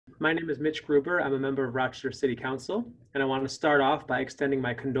My name is Mitch Gruber. I'm a member of Rochester City Council, and I want to start off by extending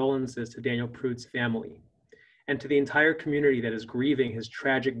my condolences to Daniel Prude's family and to the entire community that is grieving his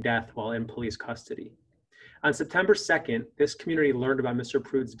tragic death while in police custody. On September 2nd, this community learned about Mr.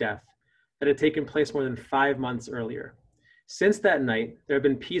 Prude's death that had taken place more than 5 months earlier. Since that night, there have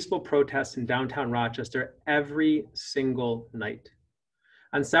been peaceful protests in downtown Rochester every single night.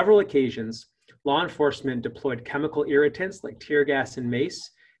 On several occasions, law enforcement deployed chemical irritants like tear gas and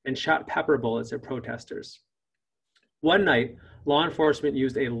mace and shot pepper bullets at protesters. One night, law enforcement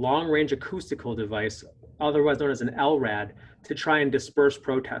used a long-range acoustical device, otherwise known as an LRAD, to try and disperse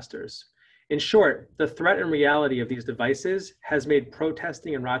protesters. In short, the threat and reality of these devices has made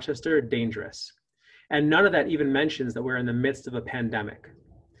protesting in Rochester dangerous. And none of that even mentions that we're in the midst of a pandemic.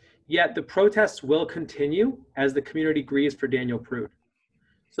 Yet the protests will continue as the community grieves for Daniel Prude.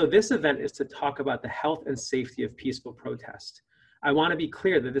 So this event is to talk about the health and safety of peaceful protest. I want to be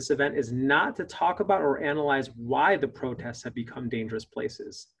clear that this event is not to talk about or analyze why the protests have become dangerous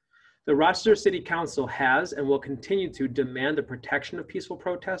places. The Rochester City Council has and will continue to demand the protection of peaceful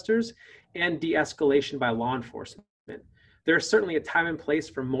protesters and de-escalation by law enforcement. There's certainly a time and place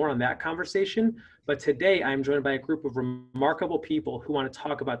for more on that conversation, but today I'm joined by a group of remarkable people who want to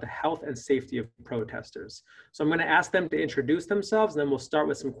talk about the health and safety of protesters. So I'm going to ask them to introduce themselves, and then we'll start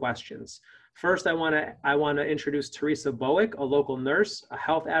with some questions. First, I want to introduce Teresa Bowick, a local nurse, a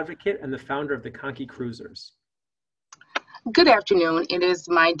health advocate, and the founder of the Conkey Cruisers. Good afternoon. It is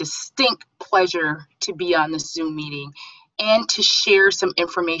my distinct pleasure to be on this Zoom meeting and to share some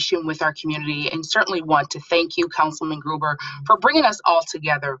information with our community, and certainly want to thank you, Councilman Gruber, for bringing us all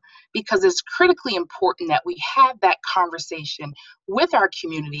together, because it's critically important that we have that conversation with our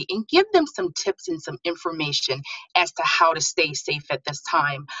community and give them some tips and some information as to how to stay safe at this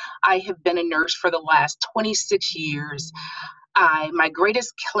time. I have been a nurse for the last 26 years. My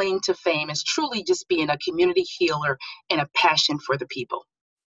greatest claim to fame is truly just being a community healer and a passion for the people.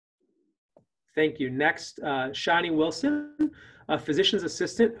 Thank you. Next, Shani Wilson, a physician's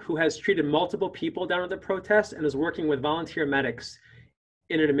assistant who has treated multiple people down at the protest and is working with volunteer medics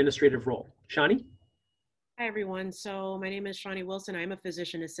in an administrative role. Shani? Hi, everyone. So my name is Shani Wilson. I'm a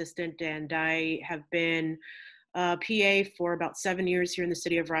physician assistant, and I have been a PA for about 7 years here in the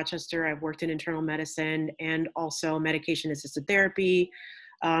city of Rochester. I've worked in internal medicine and also medication-assisted therapy,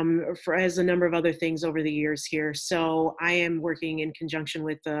 as a number of other things over the years here. So I am working in conjunction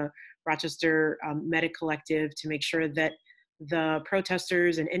with the Rochester Medic Collective to make sure that the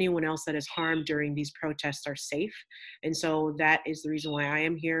protesters and anyone else that is harmed during these protests are safe. And so that is the reason why I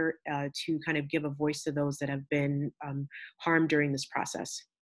am here, to kind of give a voice to those that have been harmed during this process.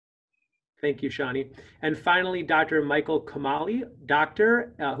 Thank you, Shani. And finally, Dr. Michael Kamali,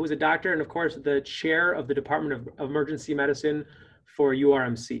 who is a doctor and of course the chair of the Department of Emergency Medicine for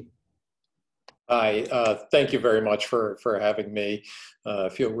URMC. Hi, thank you very much for having me. I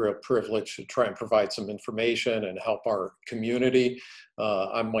feel real privileged to try and provide some information and help our community.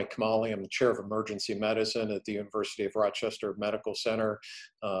 I'm Mike Kamali. I'm the chair of emergency medicine at the University of Rochester Medical Center.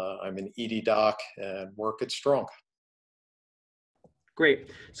 I'm an ED doc and work at Strong. Great.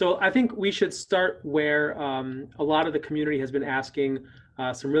 So I think we should start where a lot of the community has been asking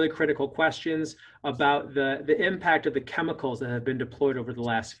some really critical questions about the impact of the chemicals that have been deployed over the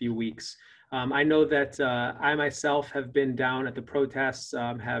last few weeks. I know that I myself have been down at the protests,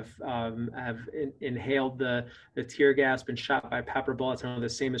 have inhaled the tear gas, been shot by pepper bullets. I know the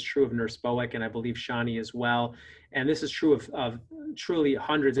same is true of Nurse Bowick, and I believe Shani as well. And this is true of truly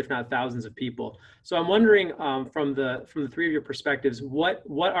hundreds, if not thousands of people. So I'm wondering, from the three of your perspectives, what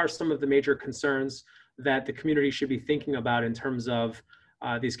are some of the major concerns that the community should be thinking about in terms of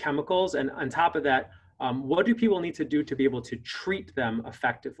these chemicals? And on top of that, what do people need to do to be able to treat them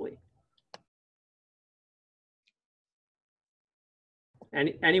effectively?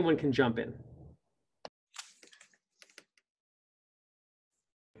 Anyone can jump in.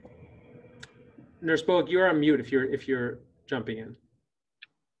 Nurse Bowick, you're on mute if you're jumping in.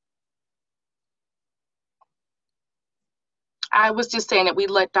 I was just saying that we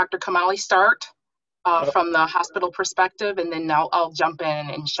let Dr. Kamali start from the hospital perspective, and then I'll jump in,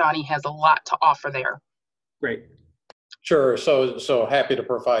 and Shani has a lot to offer there. Great. Sure. So happy to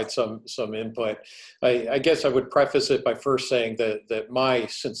provide some input. I guess I would preface it by first saying that my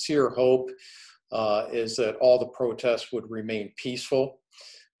sincere hope is that all the protests would remain peaceful,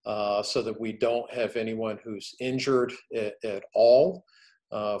 so that we don't have anyone who's injured at all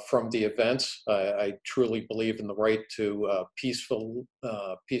from the events. I truly believe in the right to peacefully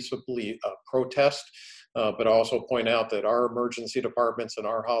protest, but also point out that our emergency departments and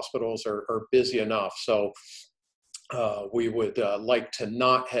our hospitals are busy enough. So We would like to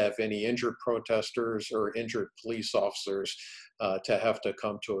not have any injured protesters or injured police officers to have to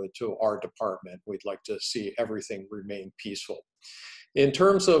come to our department. We'd like to see everything remain peaceful. In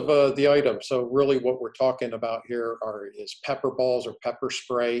terms of the items, so really what we're talking about here is pepper balls or pepper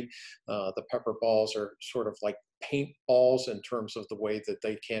spray. The pepper balls are sort of like paintballs in terms of the way that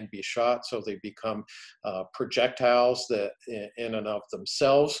they can be shot. So they become projectiles that in and of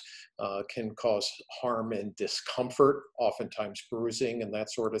themselves can cause harm and discomfort, oftentimes bruising and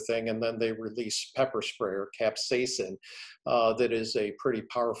that sort of thing. And then they release pepper spray or capsaicin that is a pretty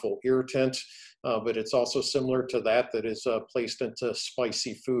powerful irritant, but it's also similar to that is placed into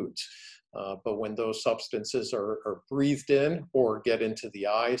spicy foods. But when those substances are breathed in or get into the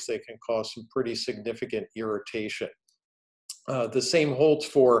eyes, they can cause some pretty significant irritation. The same holds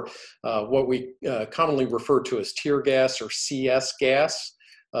for what we commonly refer to as tear gas or CS gas.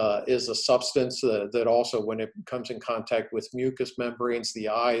 Is a substance that also, when it comes in contact with mucous membranes, the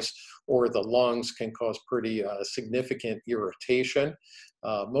eyes or the lungs, can cause pretty significant irritation.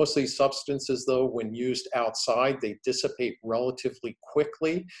 Most of these substances, though, when used outside, they dissipate relatively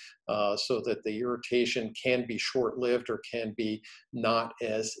quickly so that the irritation can be short-lived or can be not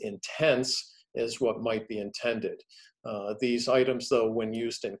as intense as what might be intended. These items, though, when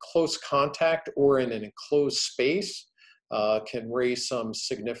used in close contact or in an enclosed space, can raise some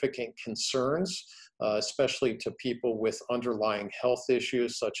significant concerns, especially to people with underlying health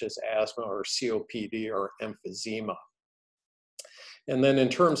issues such as asthma or COPD or emphysema. And then in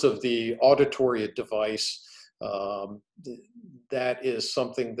terms of the auditory device, that is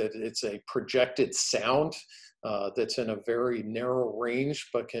something that it's a projected sound that's in a very narrow range,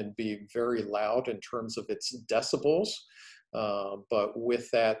 but can be very loud in terms of its decibels. But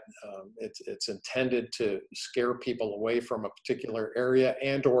with that, it's intended to scare people away from a particular area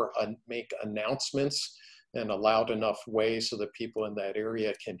and or make announcements in a loud enough way so that people in that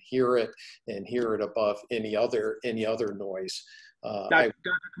area can hear it and hear it above any other noise. Dr.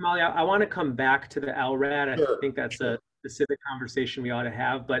 Kamali, I want to come back to the LRAD. Sure, I think that's sure. a specific conversation we ought to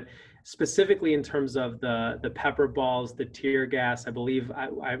have, but specifically in terms of the pepper balls, the tear gas, I believe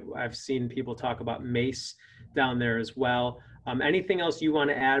I've seen people talk about mace down there as well. Anything else you want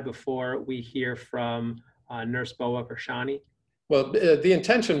to add before we hear from Nurse Bowick or Shani? Well, the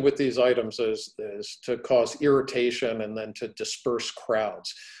intention with these items is to cause irritation and then to disperse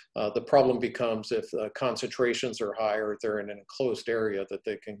crowds. The problem becomes if concentrations are higher, they're in an enclosed area, that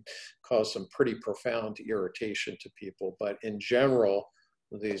they can cause some pretty profound irritation to people. But in general,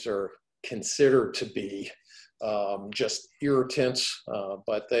 these are considered to be just irritants,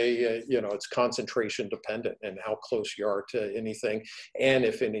 but they, it's concentration dependent and how close you are to anything, and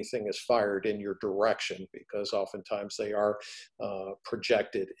if anything is fired in your direction, because oftentimes they are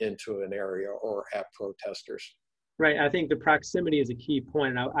projected into an area or at protesters. Right, I think the proximity is a key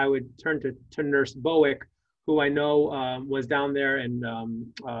point. I would turn to Nurse Bowick, who I know was down there and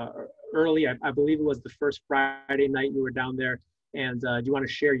early, I believe it was the first Friday night you were down there. And do you want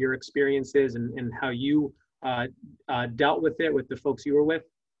to share your experiences and how you dealt with it with the folks you were with?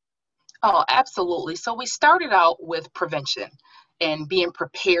 Oh, absolutely. So we started out with prevention and being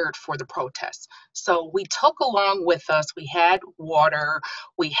prepared for the protests. So we took along with us, we had water,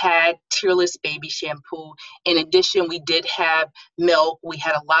 we had tearless baby shampoo. In addition, we did have milk. We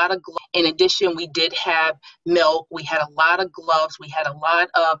had a lot of we had a lot of gloves, we had a lot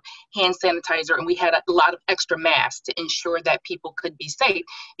of hand sanitizer, and we had a lot of extra masks to ensure that people could be safe,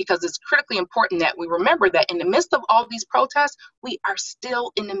 because it's critically important that we remember that in the midst of all these protests, we are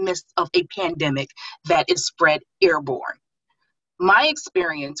still in the midst of a pandemic that is spread airborne. My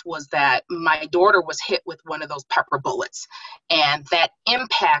experience was that my daughter was hit with one of those pepper bullets, and that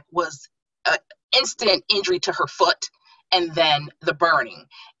impact was an instant injury to her foot, and then the burning.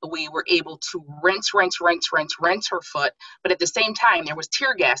 We were able to rinse her foot, but at the same time, there was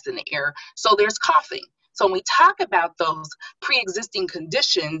tear gas in the air, so there's coughing. So when we talk about those pre-existing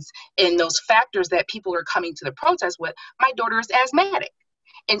conditions and those factors that people are coming to the protest with, my daughter is asthmatic.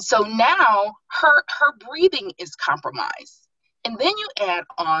 And so now her breathing is compromised. And then you add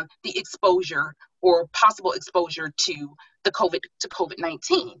on the exposure or possible exposure to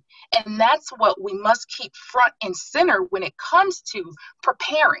COVID-19. And that's what we must keep front and center when it comes to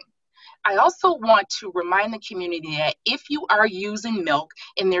preparing. I also want to remind the community that if you are using milk,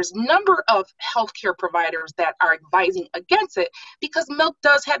 and there's a number of healthcare providers that are advising against it, because milk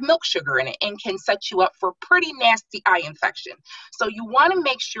does have milk sugar in it and can set you up for pretty nasty eye infection. So you want to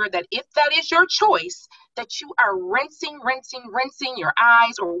make sure that if that is your choice, that you are rinsing your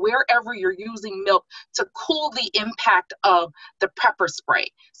eyes or wherever you're using milk to cool the impact of the pepper spray.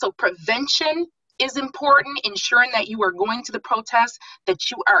 So prevention is important, ensuring that you are going to the protest, that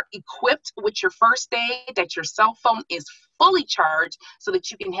you are equipped with your first aid, that your cell phone is fully charged so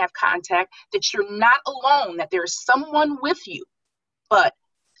that you can have contact, that you're not alone, that there's someone with you. But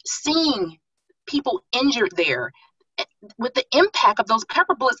seeing people injured there with the impact of those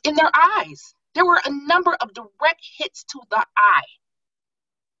pepper bullets in their eyes, there were a number of direct hits to the eye.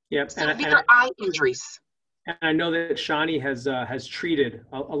 Yep. Severe eye injuries. And I know that Shawnee has treated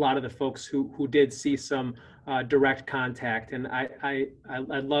a lot of the folks who did see some direct contact, and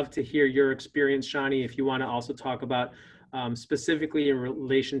I'd love to hear your experience, Shawnee, if you want to also talk about specifically in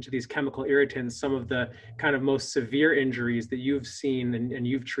relation to these chemical irritants, some of the kind of most severe injuries that you've seen and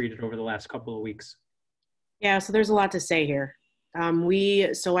you've treated over the last couple of weeks. Yeah, so there's a lot to say here.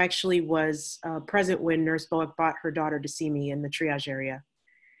 Actually was present when Nurse Bullock brought her daughter to see me in the triage area.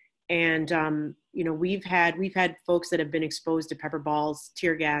 And, we've had folks that have been exposed to pepper balls,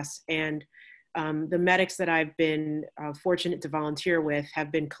 tear gas, and the medics that I've been fortunate to volunteer with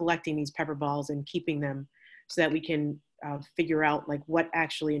have been collecting these pepper balls and keeping them so that we can figure out like what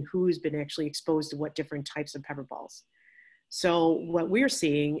actually and who's been actually exposed to what different types of pepper balls. So what we're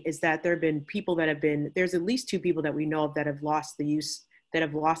seeing is that there have been people that there's at least 2 people that we know of that have lost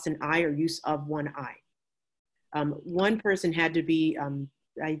an eye or use of one eye. One person had to be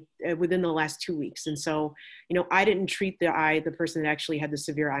within the last 2 weeks. And so, I didn't treat the person that actually had the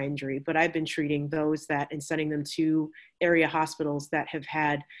severe eye injury, but I've been treating those and sending them to area hospitals that have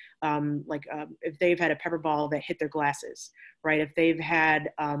had, if they've had a pepper ball that hit their glasses, right? If they've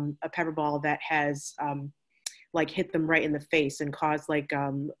had a pepper ball that has hit them right in the face and caused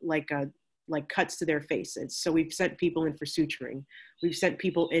cuts to their faces. So we've sent people in for suturing. We've sent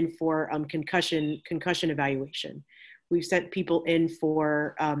people in for concussion evaluation. We've sent people in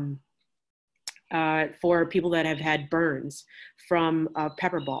for people that have had burns from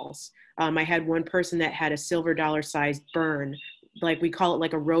pepper balls. I had one person that had a silver dollar-sized burn, like we call it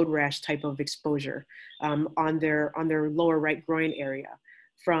like a road rash type of exposure on their lower right groin area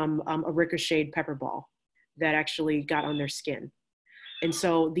from a ricocheted pepper ball that actually got on their skin. And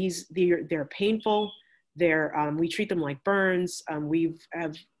so they're painful. We treat them like burns.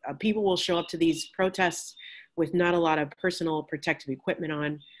 People will show up to these protests with not a lot of personal protective equipment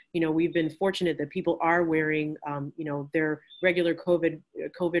on. We've been fortunate that people are wearing, their regular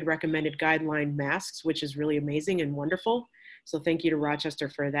COVID recommended guideline masks, which is really amazing and wonderful. So thank you to Rochester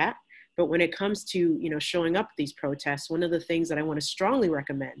for that. But when it comes to, showing up at these protests, one of the things that I want to strongly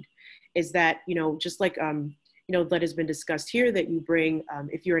recommend is that, just like, that has been discussed here, that you bring,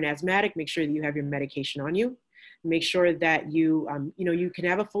 if you're an asthmatic, make sure that you have your medication on you. Make sure that you can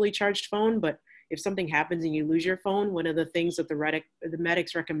have a fully charged phone, but if something happens and you lose your phone, one of the things that the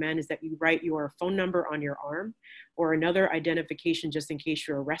medics recommend is that you write your phone number on your arm or another identification just in case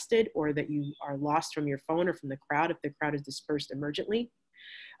you're arrested or that you are lost from your phone or from the crowd if the crowd is dispersed emergently.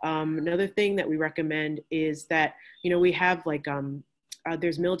 Another thing that we recommend is that, we have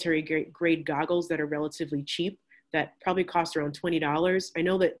there's military grade goggles that are relatively cheap that probably cost around $20. I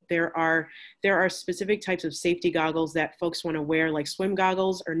know that there are specific types of safety goggles that folks want to wear, like swim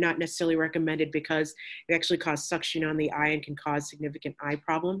goggles are not necessarily recommended because it actually causes suction on the eye and can cause significant eye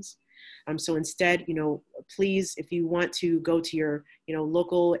problems. So instead, please, if you want to go to your,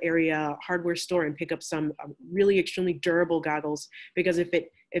 local area hardware store and pick up some really extremely durable goggles, because if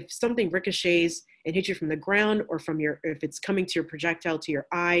something ricochets and hits you from the ground or if it's coming to your projectile to your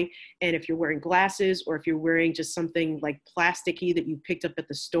eye, and if you're wearing glasses or if you're wearing just something like plasticky that you picked up at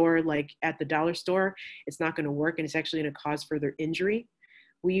the store, like at the dollar store, it's not going to work and it's actually going to cause further injury.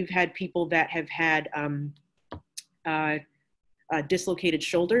 We've had people that have had dislocated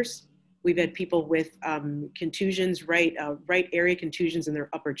shoulders. We've had people with contusions, right area contusions in their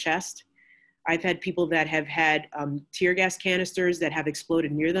upper chest. I've had people that have had tear gas canisters that have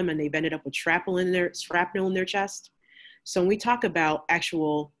exploded near them and they've ended up with shrapnel in their chest. So when we talk about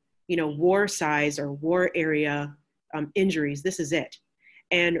actual, war size or war area injuries, this is it.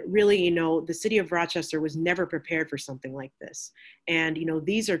 And really, the city of Rochester was never prepared for something like this. And,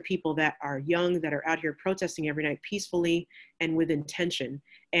 these are people that are young, that are out here protesting every night peacefully and with intention.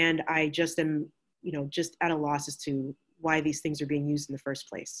 And I just am, just at a loss as to why these things are being used in the first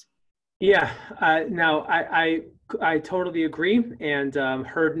place. Yeah, now I totally agree, and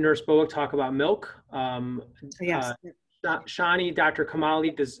heard Nurse Bullock talk about milk. Yes. Shawnee, Dr.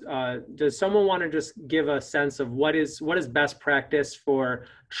 Kamali, does someone want to just give a sense of what is best practice for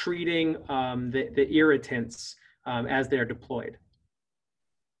treating the irritants as they're deployed?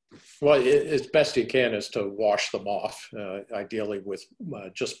 Well, as best you can is to wash them off, ideally with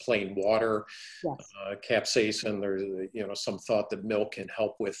just plain water. Yes. Capsaicin, there's some thought that milk can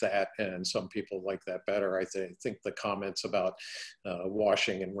help with that, and some people like that better. I think the comments about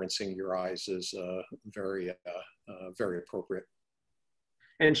washing and rinsing your eyes is very appropriate.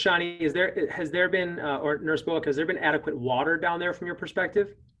 And Shani, has there been, or Nurse Bullock, has there been adequate water down there from your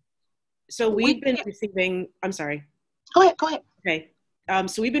perspective? So we've been receiving, I'm sorry. Go ahead. Okay.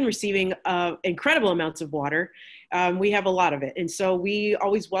 So we've been receiving incredible amounts of water. We have a lot of it. And so we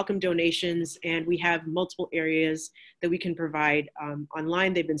always welcome donations, and we have multiple areas that we can provide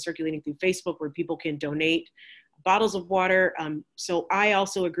online. They've been circulating through Facebook where people can donate bottles of water. So I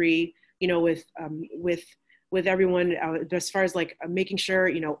also agree, with everyone as far as like making sure,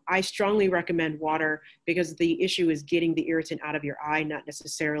 I strongly recommend water, because the issue is getting the irritant out of your eye, not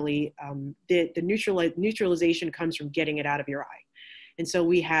necessarily the neutralization comes from getting it out of your eye. And so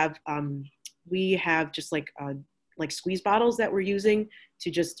we have just like squeeze bottles that we're using to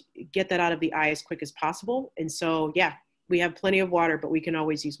just get that out of the eye as quick as possible. And so, yeah, we have plenty of water, but we can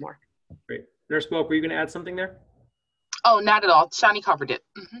always use more. Great. Nurse Bullock, were you going to add something there? Oh, not at all. Shani covered it.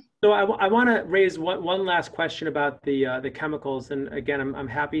 Mm-hmm. So I want to raise one last question about the chemicals. And again, I'm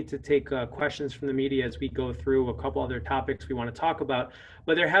happy to take questions from the media as we go through a couple other topics we want to talk about.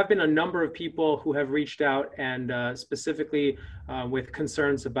 But there have been a number of people who have reached out, and specifically with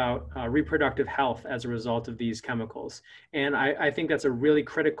concerns about reproductive health as a result of these chemicals. And I think that's a really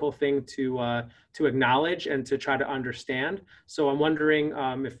critical thing to acknowledge and to try to understand. So I'm wondering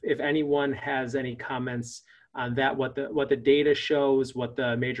if anyone has any comments on that, what the data shows, what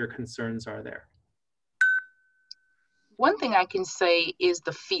the major concerns are there. One thing I can say is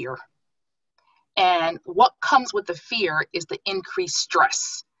the fear. And what comes with the fear is the increased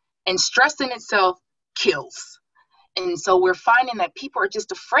stress. And stress in itself kills. And so we're finding that people are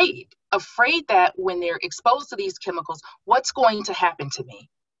just afraid that when they're exposed to these chemicals, what's going to happen to me?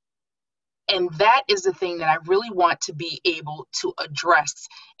 And that is the thing that I really want to be able to address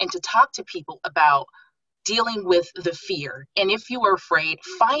and to talk to people about, dealing with the fear. And if you are afraid,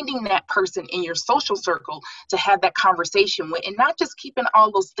 finding that person in your social circle to have that conversation with, and not just keeping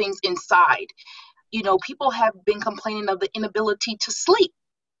all those things inside. People have been complaining of the inability to sleep.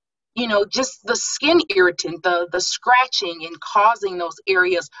 Just the skin irritant, the scratching, and causing those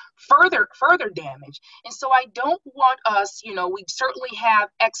areas further damage. And so I don't want us, we certainly have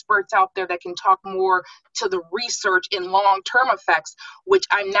experts out there that can talk more to the research and long-term effects, which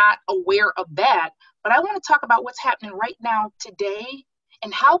I'm not aware of that. But I want to talk about what's happening right now today,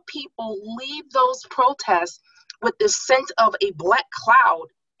 and how people leave those protests with this sense of a black cloud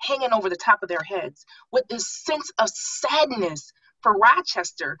hanging over the top of their heads, with this sense of sadness for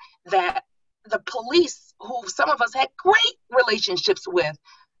Rochester that the police, who some of us had great relationships with,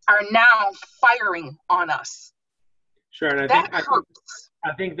 are now firing on us. Sure, and that hurts.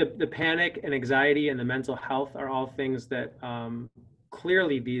 I think the panic and anxiety and the mental health are all things that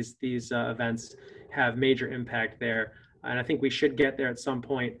clearly these events have major impact there, and I think we should get there at some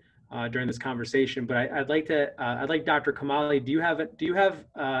point during this conversation. But I'd like Dr. Kamali. Do you have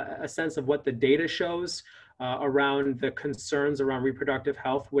a sense of what the data shows around the concerns around reproductive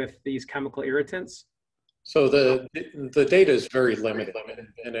health with these chemical irritants? So the data is very limited,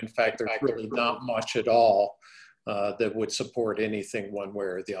 and in fact, there's really not much at all that would support anything one way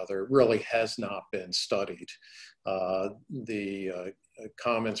or the other. It really has not been studied. The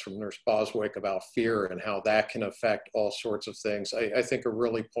comments from Nurse Boswick about fear and how that can affect all sorts of things, I think are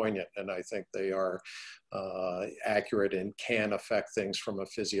really poignant, and I think they are accurate and can affect things from a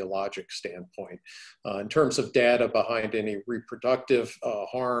physiologic standpoint. In terms of data behind any reproductive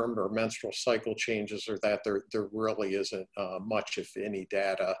harm or menstrual cycle changes or that, there really isn't much, if any,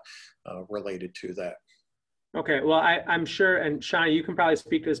 data related to that. Okay, well, I'm sure, and Shani, you can probably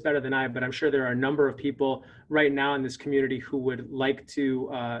speak to this better than I, but I'm sure there are a number of people right now in this community who would like to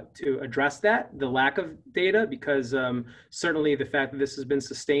address that, the lack of data, because certainly the fact that this has been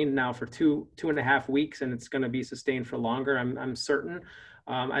sustained now for two and a half weeks, and it's going to be sustained for longer, I'm certain.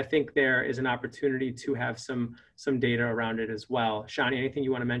 I think there is an opportunity to have some data around it as well. Shani, anything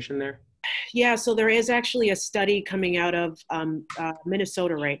you want to mention there? Yeah, so there is actually a study coming out of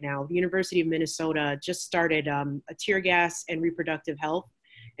Minnesota right now. The University of Minnesota just started a tear gas and reproductive health.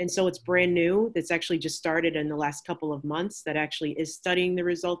 And so it's brand new. It's actually just started in the last couple of months, that actually is studying the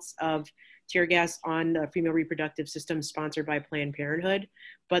results of tear gas on the female reproductive system, sponsored by Planned Parenthood.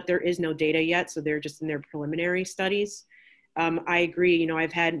 But there is no data yet, so they're just in their preliminary studies. I agree,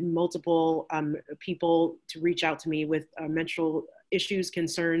 I've had multiple people to reach out to me with menstrual issues,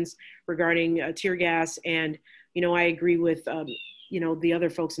 concerns regarding tear gas. And, I agree with the other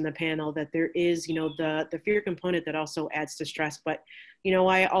folks in the panel, that there is, the fear component that also adds to stress. But,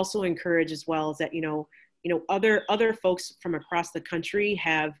 I also encourage as well is that, other folks from across the country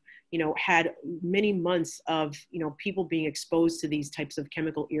have, had many months of, people being exposed to these types of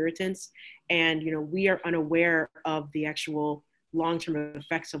chemical irritants. And, we are unaware of the actual long-term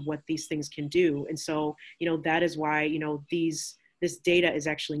effects of what these things can do. And so, that is why, this data is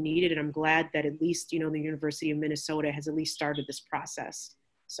actually needed. And I'm glad that at least, the University of Minnesota has at least started this process.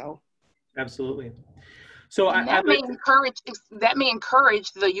 So. Absolutely. So that may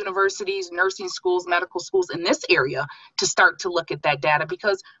encourage the universities, nursing schools, medical schools in this area to start to look at that data,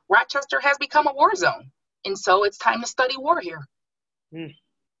 because Rochester has become a war zone. And so it's time to study war here. Mm.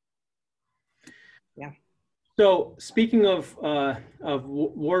 Yeah. So speaking of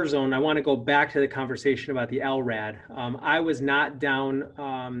war zone, I want to go back to the conversation about the LRAD. I was not down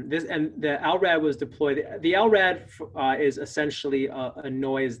and the LRAD was deployed. The LRAD is essentially a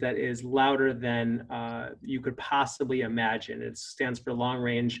noise that is louder than you could possibly imagine. It stands for Long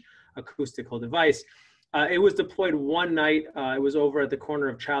Range Acoustical Device. It was deployed one night. It was over at the corner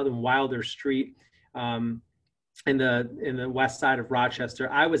of Child and Wilder Street. In the west side of Rochester.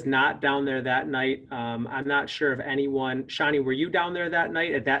 I was not down there that night. I'm not sure if anyone, Shawnee, were you down there that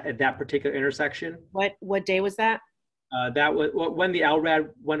night at that particular intersection? What day was that? That was when the LRAD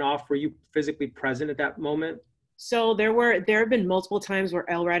went off. Were you physically present at that moment? So there have been multiple times where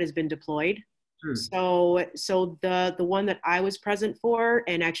LRAD has been deployed. So the one that I was present for,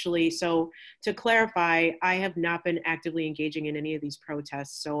 and actually, so to clarify, I have not been actively engaging in any of these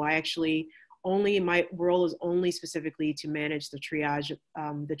protests. So I actually my role is only specifically to manage the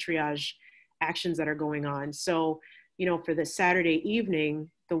triage actions that are going on. So, for the Saturday evening,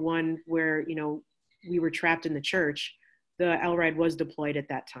 the one where, we were trapped in the church, the LRAD was deployed at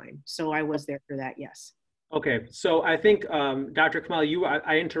that time. So I was there for that, yes. Okay, so I think, Dr. Kamal,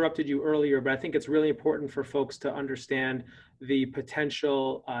 I interrupted you earlier, but I think it's really important for folks to understand the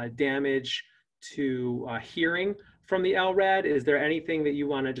potential damage to hearing from the LRAD. Is there anything that you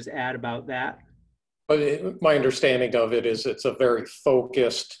want to just add about that? My understanding of it is it's a very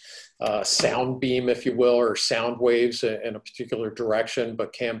focused sound beam, if you will, or sound waves in a particular direction,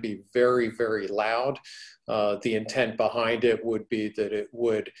 but can be very, very loud. The intent behind it would be that it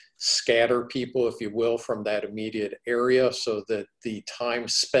would scatter people, if you will, from that immediate area, so that the time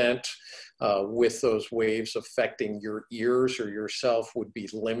spent with those waves affecting your ears or yourself would be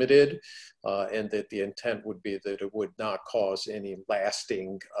limited, and that the intent would be that it would not cause any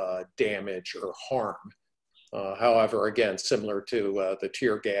lasting damage or harm. However, again, similar to the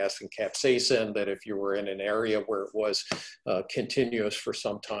tear gas and capsaicin, that if you were in an area where it was continuous for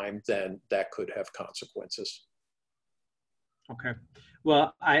some time, then that could have consequences. Okay.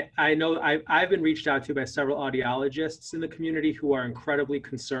 Well, I know I've been reached out to by several audiologists in the community who are incredibly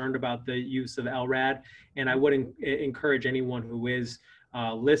concerned about the use of LRAD, and I would encourage anyone who is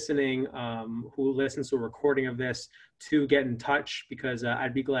listening, who listens to a recording of this, to get in touch, because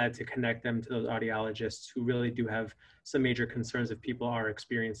I'd be glad to connect them to those audiologists who really do have some major concerns if people are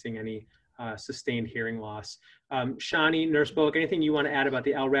experiencing any sustained hearing loss. Shawnee, Nurse Bullock, anything you want to add about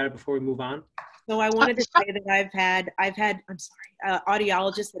the LRAD before we move on? So I wanted to say that I've had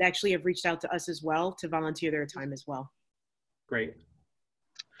audiologists that actually have reached out to us as well to volunteer their time as well. Great.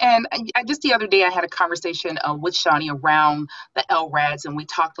 And just the other day, I had a conversation with Shawnee around the LRADs, and we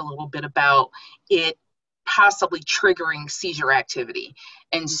talked a little bit about it possibly triggering seizure activity.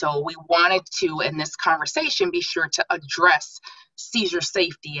 And so we wanted to, in this conversation, be sure to address seizure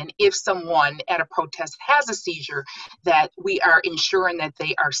safety. And if someone at a protest has a seizure, that we are ensuring that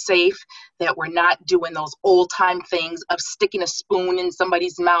they are safe, that we're not doing those old time things of sticking a spoon in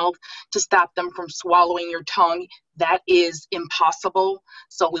somebody's mouth to stop them from swallowing your tongue. That is impossible.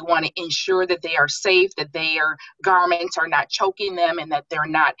 So we want to ensure that they are safe, that their garments are not choking them, and that they're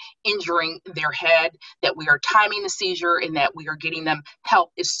not injuring their head, that we are timing the seizure, and that we are getting them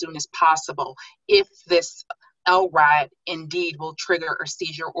help as soon as possible. If this LRAD indeed will trigger a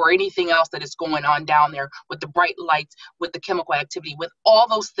seizure, or anything else that is going on down there with the bright lights, with the chemical activity, with all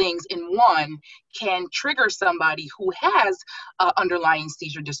those things in one, can trigger somebody who has underlying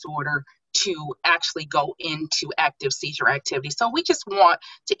seizure disorder to actually go into active seizure activity. So we just want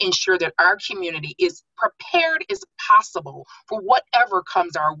to ensure that our community is prepared as possible for whatever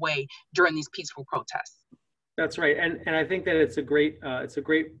comes our way during these peaceful protests. That's right, and I think that it's a great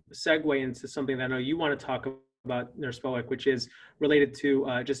segue into something that I know you want to talk about, Nurse Bowick, which is related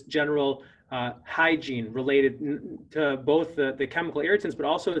to just general hygiene related to both the chemical irritants, but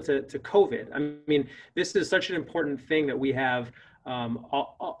also to COVID. I mean, this is such an important thing that we have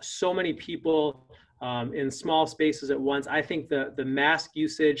so many people in small spaces at once. I think the mask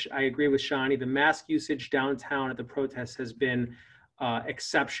usage, I agree with Shani, the mask usage downtown at the protest has been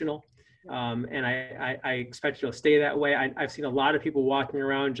exceptional. And I expect it'll stay that way. I've seen a lot of people walking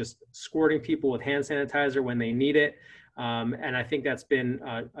around just squirting people with hand sanitizer when they need it. And I think that's been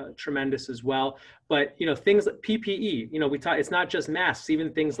tremendous as well. But, you know, things like PPE, you know, it's not just masks,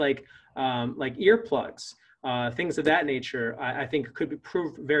 even things like earplugs, things of that nature, I think could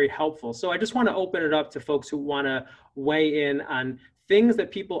prove very helpful. So I just want to open it up to folks who want to weigh in on things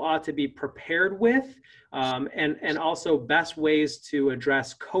that people ought to be prepared with, and also best ways to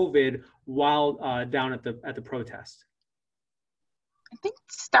address COVID while down at the protest. I think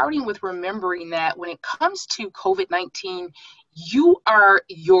starting with remembering that when it comes to COVID-19, you are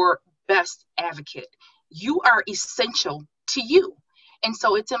your best advocate. You are essential to you. And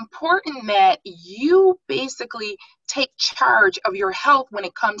so it's important that you basically take charge of your health when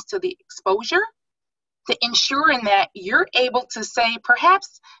it comes to the exposure, to ensuring that you're able to say,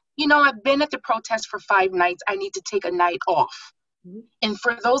 perhaps, you know, I've been at the protest for 5 nights, I need to take a night off. And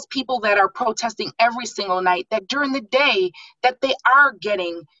for those people that are protesting every single night, that during the day, that they are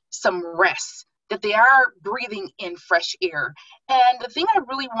getting some rest, that they are breathing in fresh air. And the thing I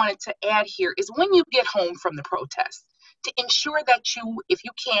really wanted to add here is when you get home from the protest, to ensure that you, if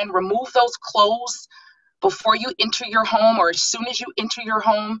you can, remove those clothes before you enter your home, or as soon as you enter your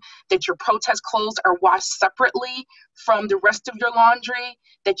home, that your protest clothes are washed separately from the rest of your laundry,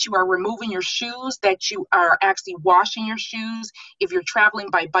 that you are removing your shoes, that you are actually washing your shoes. If you're traveling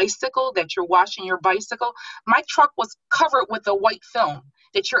by bicycle, that you're washing your bicycle. My truck was covered with a white film,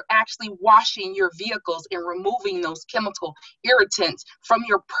 that you're actually washing your vehicles and removing those chemical irritants from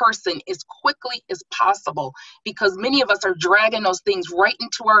your person as quickly as possible, because many of us are dragging those things right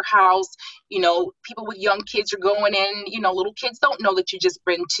into our house. You know, people with young kids are going in, you know, little kids don't know that you just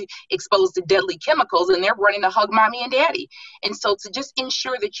been exposed to deadly chemicals, and they're running to hug mommy and daddy. And so to just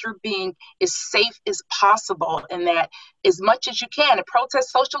ensure that you're being as safe as possible, and that as much as you can, a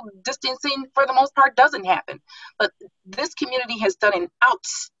protest social distancing for the most part doesn't happen. But this community has done an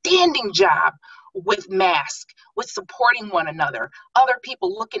outstanding job with masks, with supporting one another, other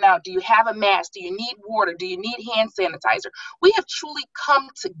people looking out. Do you have a mask? Do you need water? Do you need hand sanitizer? We have truly come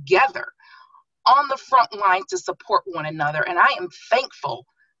together on the front line to support one another. And I am thankful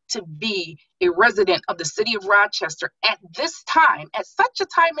to be a resident of the city of Rochester at this time, at such a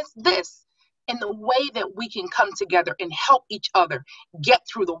time as this, in the way that we can come together and help each other get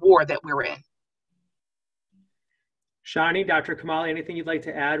through the war that we're in. Shani, Dr. Kamali, anything you'd like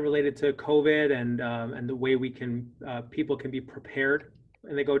to add related to COVID and the way we can people can be prepared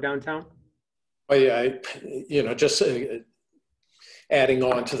when they go downtown? Oh, yeah, you know, just adding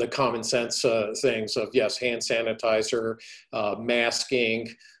on to the common sense things of, yes, hand sanitizer, masking,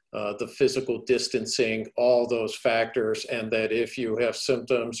 the physical distancing, all those factors, and that if you have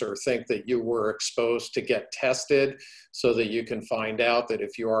symptoms or think that you were exposed, to get tested so that you can find out that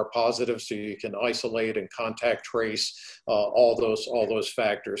if you are positive, so you can isolate and contact trace all those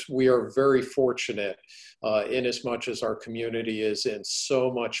factors. We are very fortunate in as much as our community is in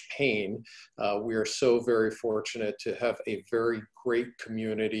so much pain. We are so very fortunate to have a very great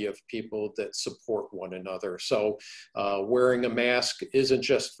community of people that support one another. So wearing a mask isn't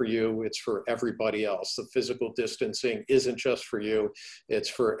just for you, it's for everybody else. The physical distancing isn't just for you, it's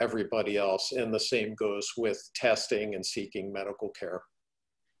for everybody else. And the same goes with testing and seeking medical care.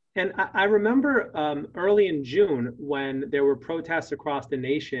 And I remember early in June when there were protests across the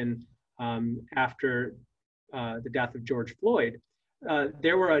nation after the death of George Floyd.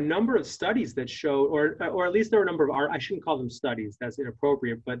 There were a number of studies that showed, or at least there were a number of, I shouldn't call them studies, that's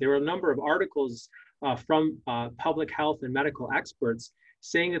inappropriate, but there were a number of articles from public health and medical experts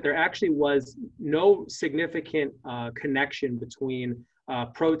saying that there actually was no significant connection between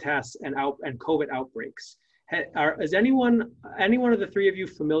protests and COVID outbreaks. Is any one of the three of you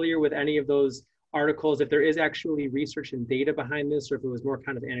familiar with any of those articles, if there is actually research and data behind this, or if it was more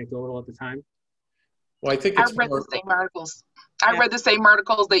kind of anecdotal at the time? Well, I think I read the same articles. I read the same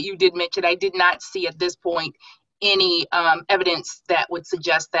articles that you did mention. I did not see at this point any evidence that would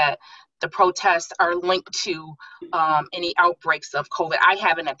suggest that the protests are linked to any outbreaks of COVID. I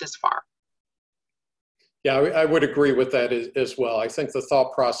haven't at this far. Yeah, I would agree with that as well. I think the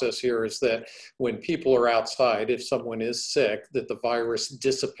thought process here is that when people are outside, if someone is sick, that the virus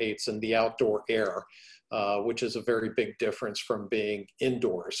dissipates in the outdoor air, which is a very big difference from being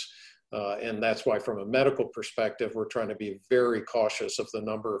indoors. And that's why from a medical perspective, we're trying to be very cautious of the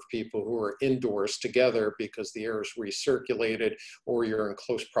number of people who are indoors together, because the air is recirculated, or you're in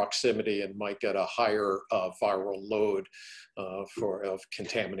close proximity and might get a higher viral load of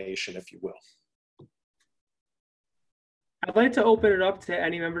contamination, if you will. I'd like to open it up to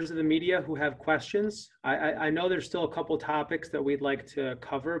any members of the media who have questions. I know there's still a couple topics that we'd like to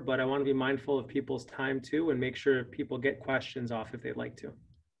cover, but I want to be mindful of people's time too and make sure people get questions off if they'd like to.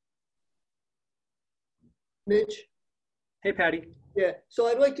 Mitch? Hey, Patty. Yeah, so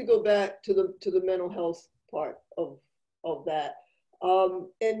I'd like to go back to the mental health part of that.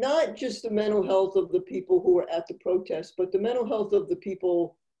 And not just the mental health of the people who were at the protest, but the mental health of the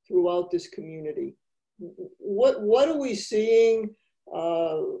people throughout this community. What are we seeing?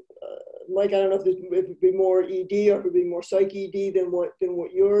 Mike, I don't know if it would be more ED or if it would be more psych ED than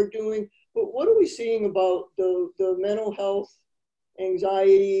what you're doing, but what are we seeing about the mental health,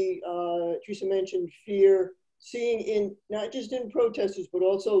 anxiety, Teresa mentioned fear, seeing in not just in protesters, but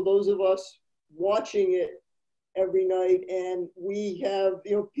also those of us watching it every night. And we have,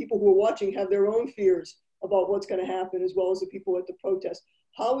 people who are watching have their own fears about what's going to happen, as well as the people at the protest.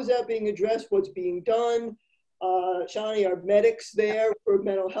 How is that being addressed? What's being done? Shani, are medics there for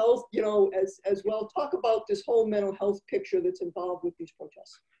mental health, as well? Talk about this whole mental health picture that's involved with these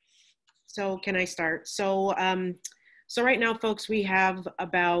protests. So can I start? So, so right now, folks, we have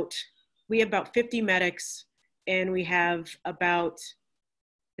about 50 medics, and we have about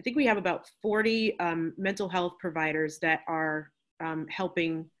 40 mental health providers that are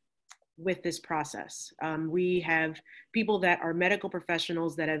helping with this process. We have people that are medical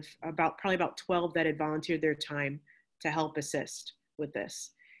professionals that have probably about 12 that had volunteered their time to help assist with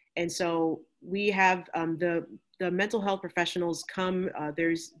this. And so we have the mental health professionals come,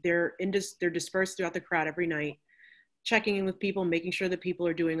 they're dispersed throughout the crowd every night, checking in with people, making sure that people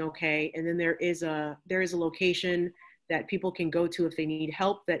are doing okay. And then there is a location that people can go to if they need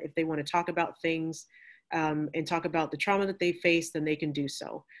help, that if they want to talk about things and talk about the trauma that they faced, then they can do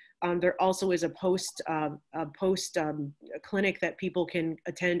so. There also is a post clinic that people can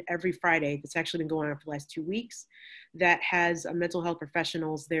attend every Friday. That's actually been going on for the last 2 weeks, that has mental health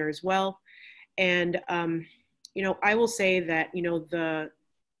professionals there as well. And, I will say that,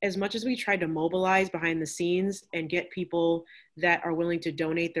 as much as we tried to mobilize behind the scenes and get people that are willing to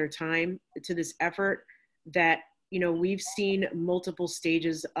donate their time to this effort, that, we've seen multiple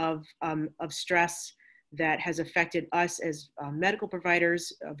stages of stress that has affected us as medical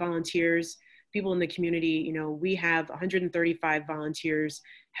providers, volunteers, people in the community. We have 135 volunteers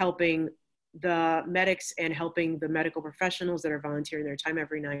helping the medics and helping the medical professionals that are volunteering their time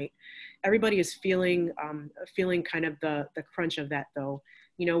every night. Everybody is feeling kind of the crunch of that, though.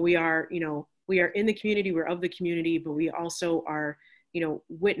 We are in the community, we're of the community, but we also are,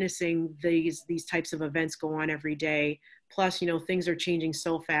 witnessing these types of events go on every day. Plus, things are changing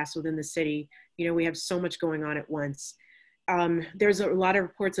so fast within the city. We have so much going on at once. There's a lot of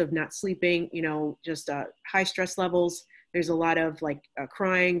reports of not sleeping, just high stress levels. There's a lot of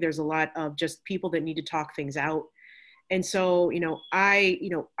crying. There's a lot of just people that need to talk things out. And so,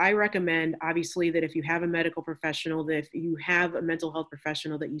 I recommend, obviously, that if you have a medical professional, that if you have a mental health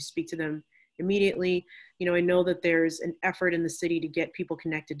professional, that you speak to them immediately. I know that there's an effort in the city to get people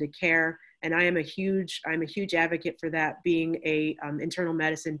connected to care, and I'm a huge advocate for that, being a internal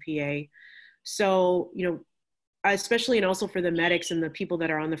medicine PA. So, especially, and also for the medics and the people that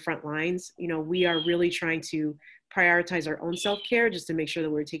are on the front lines, we are really trying to prioritize our own self-care, just to make sure that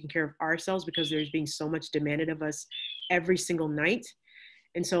we're taking care of ourselves, because there's being so much demanded of us every single night.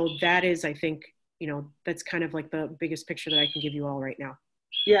 And so that is, I think, that's kind of like the biggest picture that I can give you all right now.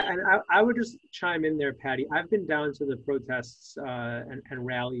 Yeah, and I would just chime in there, Patty. I've been down to the protests and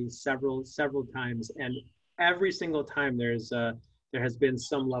rallies several times, and every single time there has been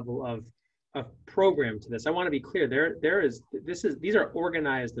some level of program to this. I want to be clear. These are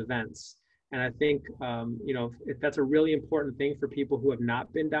organized events, and I think that's a really important thing for people who have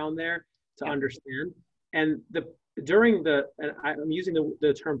not been down there to understand. And and I'm using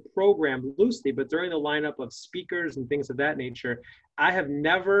the term program loosely, but during the lineup of speakers and things of that nature, I have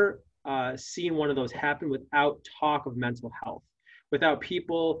never seen one of those happen without talk of mental health, without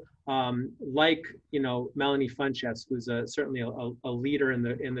people like Melanie Funchess, who's certainly a leader in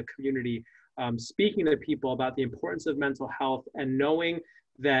the community, speaking to people about the importance of mental health, and knowing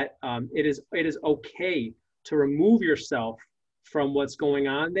that it is okay to remove yourself from what's going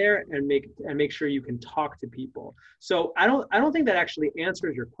on there and make sure you can talk to people. So I don't think that actually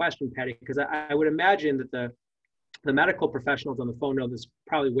answers your question, Patty, because I would imagine that the medical professionals on the phone know this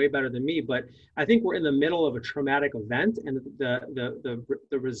probably way better than me, but I think we're in the middle of a traumatic event, and the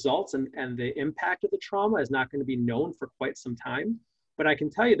results and the impact of the trauma is not going to be known for quite some time. But I can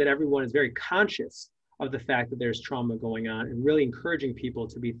tell you that everyone is very conscious of the fact that there's trauma going on, and really encouraging people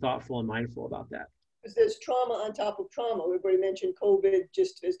to be thoughtful and mindful about that. Because there's trauma on top of trauma. Everybody mentioned COVID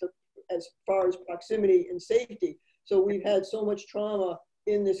just as far as proximity and safety. So we've had so much trauma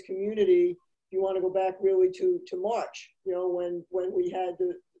in this community. If you want to go back really to March, you know, when we had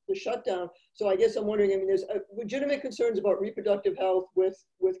the shutdown. So I guess I'm wondering, I mean, there's legitimate concerns about reproductive health with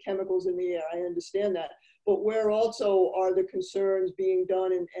chemicals in the air. I understand that. But where also are the concerns being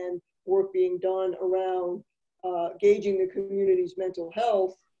done and work being done around gauging the community's mental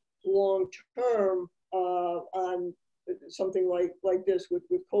health long term on something like this with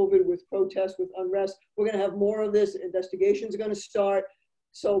COVID, with protests, with unrest? We're going to have more of this. Investigations are going to start.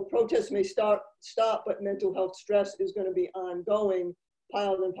 So protests may stop, but mental health stress is going to be ongoing,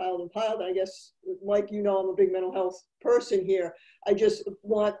 piled and piled and piled. I guess, Mike, you know, I'm a big mental health person here. I just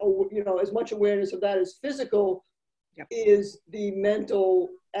want, you know, as much awareness of that as physical. Yep. Is the mental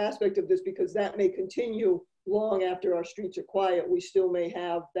aspect of this, because that may continue long after our streets are quiet. We still may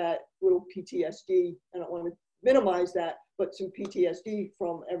have that little PTSD. I don't want to minimize that, but some PTSD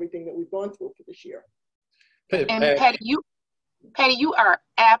from everything that we've gone through for this year. And Patty, you are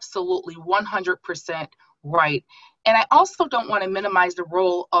absolutely 100% right. And I also don't want to minimize the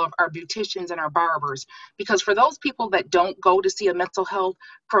role of our beauticians and our barbers, because for those people that don't go to see a mental health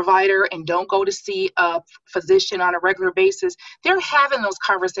provider and don't go to see a physician on a regular basis, they're having those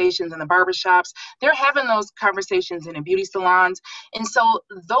conversations in the barbershops. They're having those conversations in the beauty salons. And so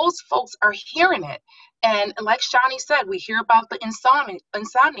those folks are hearing it. And like Shawnee said, we hear about the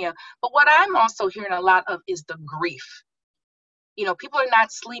insomnia, but what I'm also hearing a lot of is the grief. You know, people are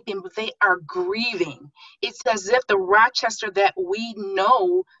not sleeping, but they are grieving. It's as if the Rochester that we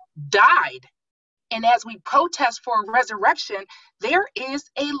know died. And as we protest for a resurrection, there is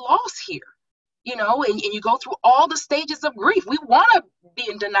a loss here. You know, and you go through all the stages of grief. We want to be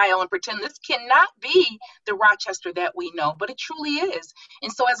in denial and pretend this cannot be the Rochester that we know, but it truly is.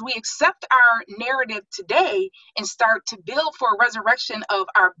 And so as we accept our narrative today and start to build for a resurrection of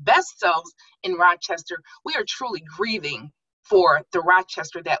our best selves in Rochester, we are truly grieving for the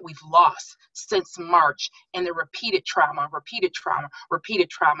Rochester that we've lost since March, and the repeated trauma.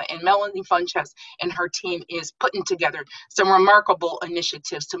 And Melanie Funches and her team is putting together some remarkable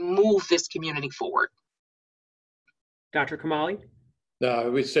initiatives to move this community forward. Dr. Kamali?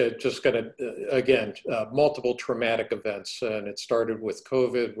 No, we said just going to, again, multiple traumatic events. And it started with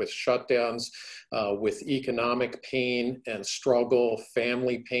COVID, with shutdowns, with economic pain and struggle,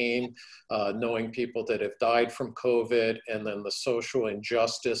 family pain, knowing people that have died from COVID, and then the social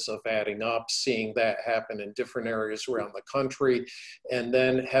injustice of adding up, seeing that happen in different areas around the country, and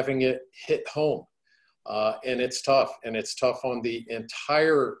then having it hit home. And it's tough on the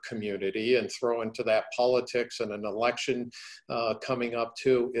entire community, and throw into that politics and an election coming up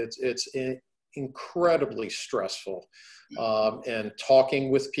too. It's incredibly stressful. And talking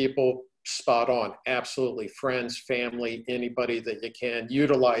with people, spot on, absolutely, friends, family, anybody that you can,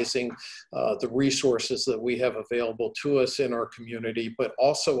 utilizing the resources that we have available to us in our community, but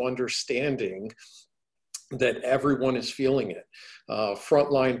also understanding that everyone is feeling it.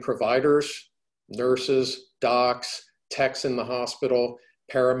 Frontline providers, nurses, docs, techs in the hospital,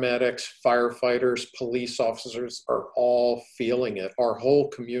 paramedics, firefighters, police officers are all feeling it. Our whole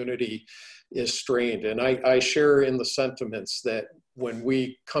community is strained. And I share in the sentiments that when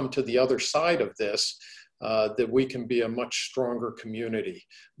we come to the other side of this, that we can be a much stronger community.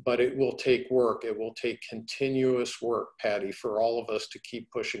 But it will take work. It will take continuous work, Patty, for all of us to keep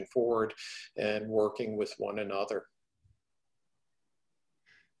pushing forward and working with one another.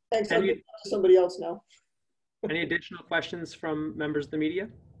 Thanks. I'll get to somebody else now. Any additional questions from members of the media?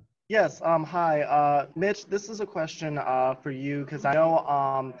 Yes, hi, Mitch, this is a question for you, because I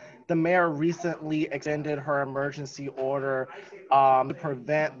know the mayor recently extended her emergency order to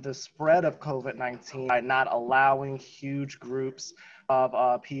prevent the spread of COVID-19 by not allowing huge groups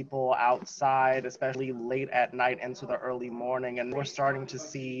of people outside, especially late at night into the early morning. And we're starting to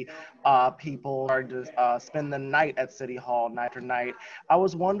see people starting to spend the night at City Hall night after night. I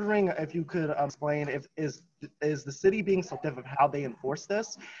was wondering if you could explain is the city being selective of how they enforce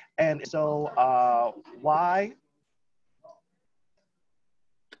this? And so why?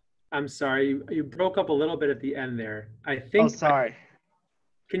 I'm sorry, you broke up a little bit at the end there. I think. Oh, sorry.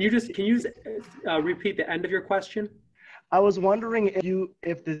 Can you repeat the end of your question? I was wondering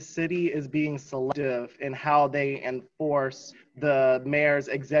if the city is being selective in how they enforce the mayor's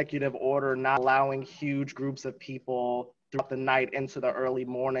executive order not allowing huge groups of people throughout the night into the early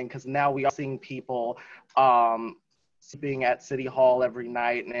morning, because now we are seeing people sleeping at City Hall every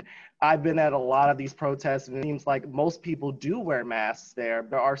night. And I've been at a lot of these protests, and it seems like most people do wear masks there.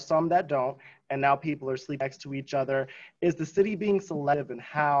 There are some that don't, and now people are sleeping next to each other. Is the city being selective in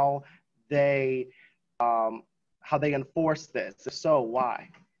how they enforce this? If so, why?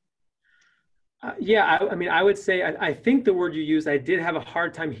 Yeah, I mean, I would say, I think the word you used, I did have a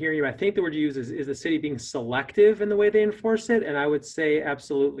hard time hearing you. I think the word you use is the city being selective in the way they enforce it. And I would say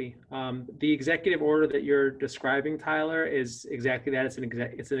absolutely. The executive order that you're describing, Tyler, is exactly that.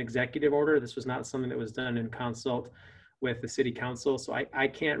 It's an executive order. This was not something that was done in consult with the city council. So I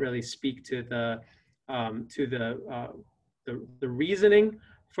can't really speak to the reasoning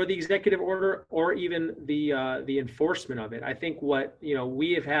for the executive order or even the enforcement of it. I think what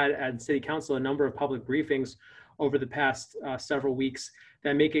we have had at City Council a number of public briefings over the past several weeks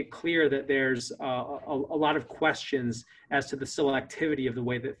that make it clear that there's a lot of questions as to the selectivity of the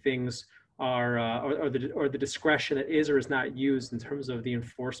way that things are or the discretion that is or is not used in terms of the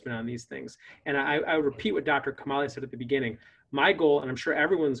enforcement on these things. And I would repeat what Dr. Kamali said at the beginning. My goal, and I'm sure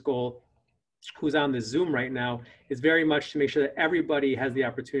everyone's goal who's on this Zoom right now, is very much to make sure that everybody has the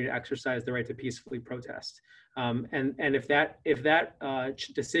opportunity to exercise the right to peacefully protest. And if that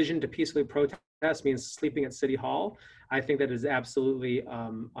decision to peacefully protest means sleeping at City Hall, I think that is absolutely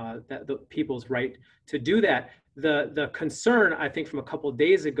that the people's right to do that. The concern, I think, from a couple of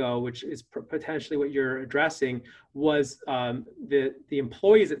days ago, which is potentially what you're addressing, was the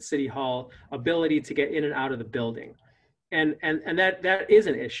employees at City Hall ability to get in and out of the building, and that is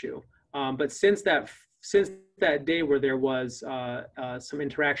an issue. But since that day where there was some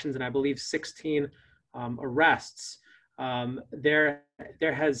interactions and I believe 16 arrests, there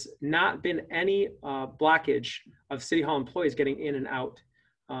has not been any blockage of City Hall employees getting in and out.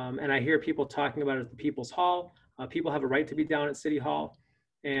 And I hear people talking about it as the People's Hall. People have a right to be down at City Hall,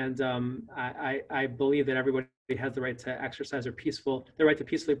 and I believe that everybody has the right to exercise their right to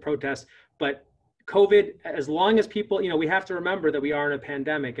peacefully protest. But COVID, as long as people, we have to remember that we are in a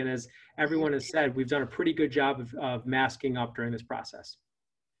pandemic. And as everyone has said, we've done a pretty good job of masking up during this process.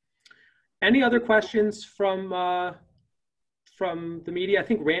 Any other questions from the media? I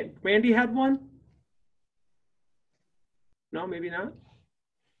think Randy had one. No, maybe not.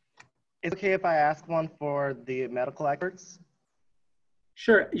 It's okay if I ask one for the medical experts?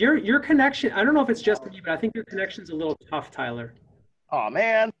 Sure. Your connection, I don't know if it's just me, but I think your connection's a little tough, Tyler. Oh,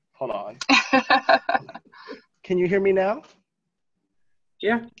 man. Hold on. Can you hear me now?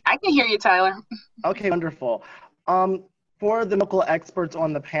 Yeah. I can hear you, Tyler. Okay, wonderful. For the medical experts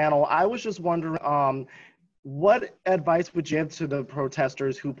on the panel, I was just wondering, what advice would you give to the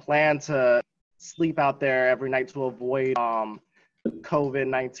protesters who plan to sleep out there every night to avoid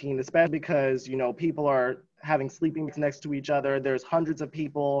COVID-19, especially because, people are having sleeping bags next to each other. There's hundreds of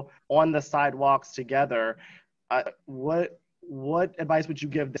people on the sidewalks together. What advice would you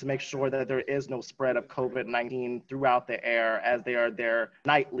give to make sure that there is no spread of COVID-19 throughout the air as they are there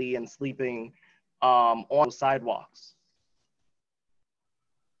nightly and sleeping on the sidewalks?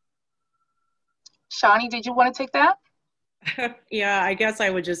 Shawnee, did you want to take that? Yeah, I guess I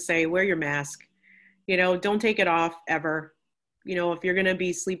would just say wear your mask. Don't take it off ever. If you're going to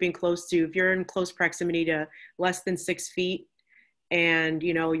be sleeping if you're in close proximity to less than 6 feet, and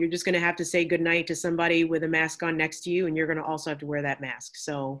you're just going to have to say goodnight to somebody with a mask on next to you, and you're going to also have to wear that mask.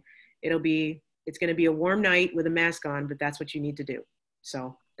 So it's going to be a warm night with a mask on, but that's what you need to do.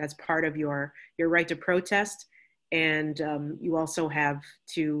 So that's part of your right to protest. And you also have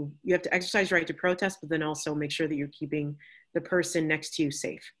to exercise your right to protest, but then also make sure that you're keeping the person next to you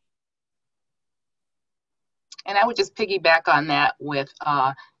safe. And I would just piggyback on that with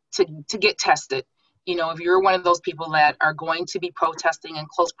to get tested. If you're one of those people that are going to be protesting in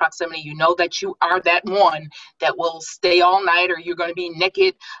close proximity, that you are that one that will stay all night, or you're going to be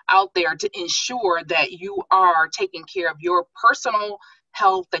naked out there, to ensure that you are taking care of your personal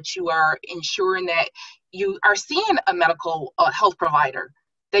health, that you are ensuring that you are seeing a medical health provider,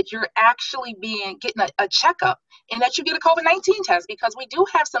 that you're actually getting a checkup, and that you get a COVID-19 test, because we do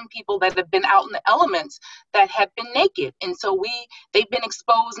have some people that have been out in the elements that have been naked. And so they've been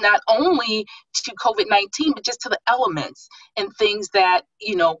exposed not only to COVID-19, but just to the elements and things that,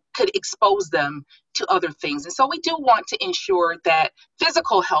 could expose them to other things. And so we do want to ensure that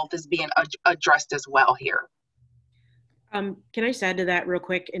physical health is being addressed as well here. Can I just add to that real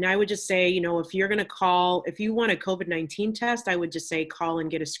quick? And I would just say, if you're going to if you want a COVID-19 test, I would just say call and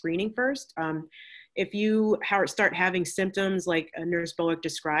get a screening first. If you start having symptoms like Nurse Bullock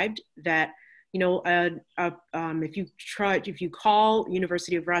described, that, if you call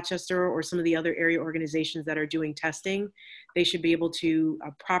University of Rochester or some of the other area organizations that are doing testing, they should be able to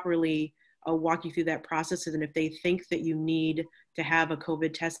properly walk you through that process. And if they think that you need to have a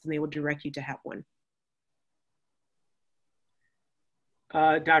COVID test, then they will direct you to have one.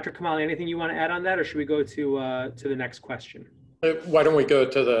 Dr. Kamali, anything you want to add on that, or should we go to the next question? Why don't we go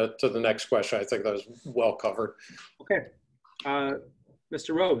to the next question? I think that was well covered. Okay.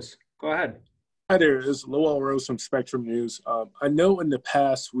 Mr. Rose, go ahead. Hi there, it's Lowell Rose from Spectrum News. I know in the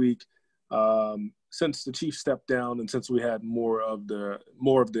past week, since the chief stepped down and since we had more of the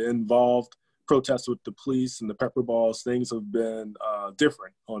involved protests with the police and the pepper balls, things have been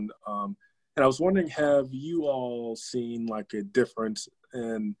different. And I was wondering, have you all seen like a difference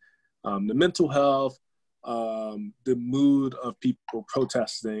in the mental health, the mood of people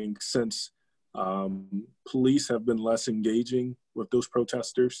protesting since police have been less engaging with those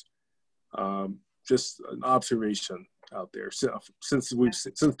protesters? Just an observation out there since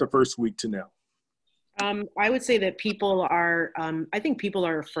the first week to now. I would say that people are, I think people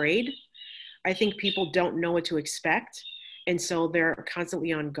are afraid. I think people don't know what to expect. And so they're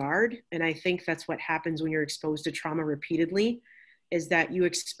constantly on guard. And I think that's what happens when you're exposed to trauma repeatedly, is that you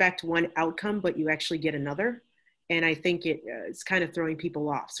expect one outcome, but you actually get another. And I think it's kind of throwing people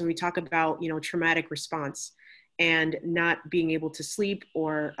off. So when we talk about, traumatic response and not being able to sleep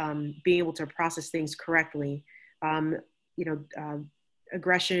or being able to process things correctly,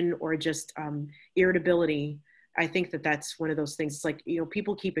 aggression or just irritability, I think that that's one of those things. It's like,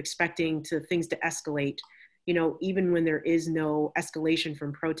 people keep expecting things to escalate, even when there is no escalation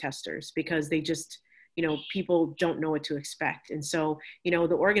from protesters, because they just, people don't know what to expect. And so, the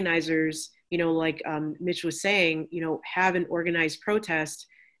organizers, like Mitch was saying, have an organized protest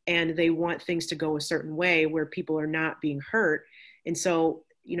and they want things to go a certain way where people are not being hurt. And so,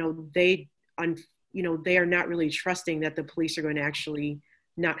 they are not really trusting that the police are going to actually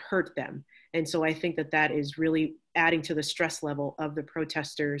not hurt them. And so I think that that is really adding to the stress level of the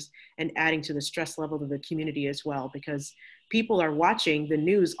protesters and adding to the stress level of the community as well, because people are watching the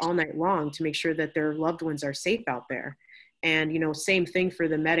news all night long to make sure that their loved ones are safe out there. And, same thing for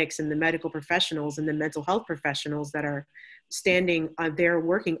the medics and the medical professionals and the mental health professionals that are standing there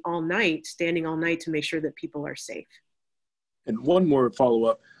working all night, standing all night to make sure that people are safe. And one more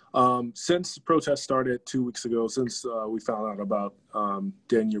follow-up. Since the protest started 2 weeks ago, since we found out about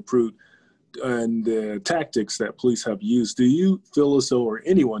Daniel Pruitt and the tactics that police have used, do you feel as though, or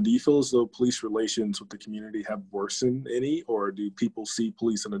anyone, do you feel as though police relations with the community have worsened any, or do people see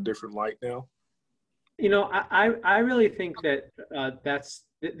police in a different light now? I really think that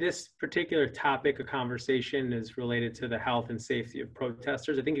this particular topic of conversation is related to the health and safety of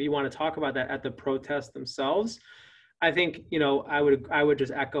protesters. I think if you want to talk about that at the protests themselves, I think, I would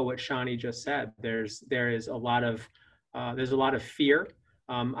just echo what Shani just said. There's a lot of fear.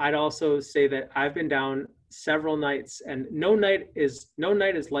 I'd also say that I've been down several nights, and no night is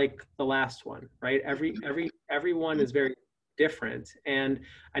like the last one, right? Everyone is very different. And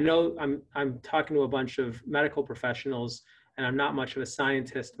I know I'm talking to a bunch of medical professionals, and I'm not much of a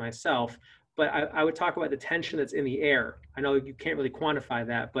scientist myself, but I would talk about the tension that's in the air. I know you can't really quantify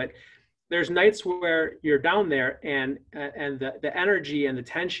that, but there's nights where you're down there and the energy and the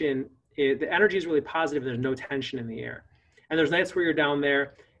tension, the energy is really positive. There's no tension in the air. And there's nights where you're down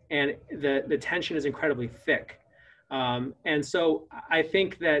there and the tension is incredibly thick. And so I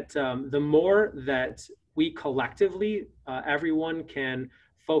think that the more that we collectively, everyone can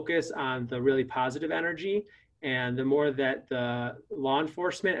focus on the really positive energy, and the more that the law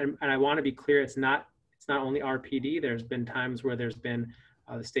enforcement, and I want to be clear, it's not only RPD. There's been times where there's been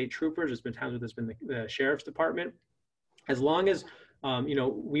the state troopers, there's been times where there's been the sheriff's department. As long as,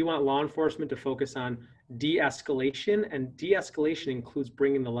 we want law enforcement to focus on de-escalation, and de-escalation includes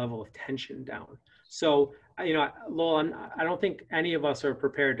bringing the level of tension down. So, Lowell, I don't think any of us are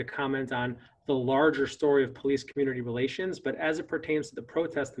prepared to comment on the larger story of police-community relations, but as it pertains to the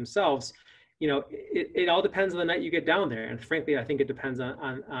protests themselves, it all depends on the night you get down there. And frankly, I think it depends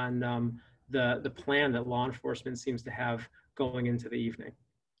on the plan that law enforcement seems to have going into the evening.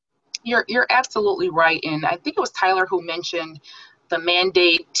 You're absolutely right. And I think it was Tyler who mentioned the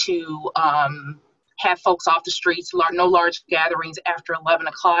mandate to have folks off the streets, no large gatherings after 11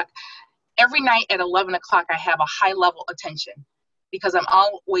 o'clock. Every night at 11 o'clock, I have a high level attention, because I'm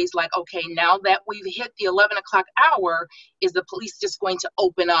always like, okay, now that we've hit the 11 o'clock hour, is the police just going to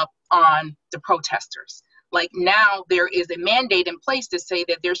open up on the protesters? Like, now there is a mandate in place to say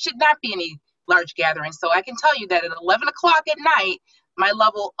that there should not be any large gatherings. So I can tell you that at 11 o'clock at night, my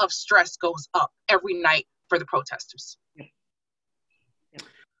level of stress goes up every night for the protesters.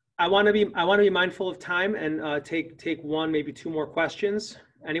 I want to be mindful of time and take one, maybe two more questions.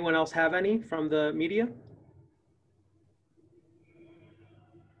 Anyone else have any from the media?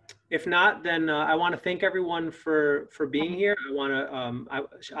 If not, then I want to thank everyone for being here.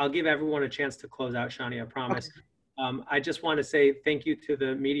 I'll give everyone a chance to close out, Shani, I promise. I just want to say thank you to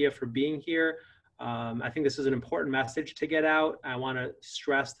the media for being here. I think this is an important message to get out. I want to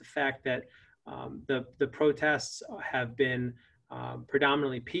stress the fact that the protests have been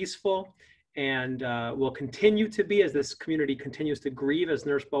predominantly peaceful, and will continue to be as this community continues to grieve, as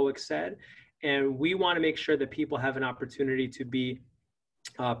Nurse Bowick said. And we want to make sure that people have an opportunity to be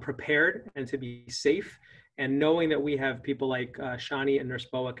prepared and to be safe. And knowing that we have people like Shani and Nurse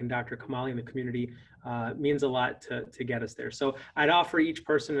Bowick and Dr. Kamali in the community means a lot to get us there. So I'd offer each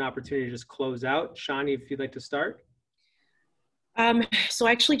person an opportunity to just close out. Shani, if you'd like to start. So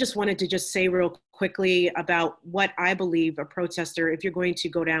I actually just wanted to just say real quickly about what I believe a protester, if you're going to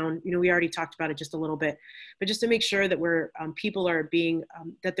go down, we already talked about it just a little bit, but just to make sure that people are being,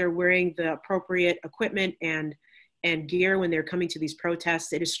 that they're wearing the appropriate equipment and gear when they're coming to these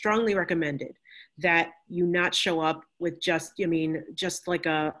protests, it is strongly recommended that you not show up with just like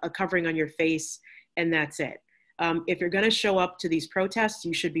a covering on your face and that's it. If you're going to show up to these protests,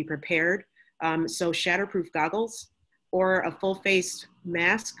 you should be prepared. So shatterproof goggles, or a full face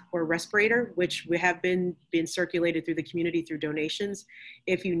mask or respirator, which we have been circulated through the community through donations.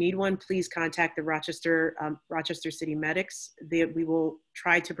 If you need one, please contact the Rochester City Medics. We will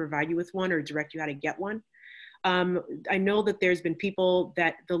try to provide you with one or direct you how to get one. I know that there's been people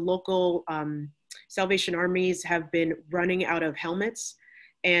that the local Salvation Armies have been running out of helmets,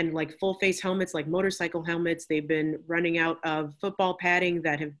 and like full face helmets, like motorcycle helmets. They've been running out of football padding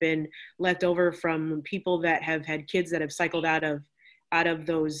that have been left over from people that have had kids that have cycled out of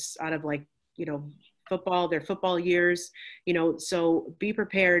their football years, so be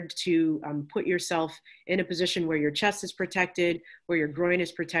prepared to put yourself in a position where your chest is protected, where your groin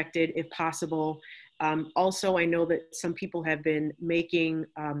is protected if possible. Also, I know that some people have been making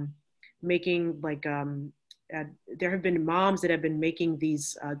there have been moms that have been making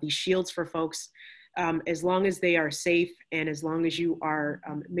these shields for folks. As long as they are safe and as long as you are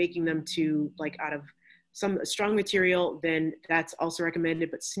making them out of some strong material, then that's also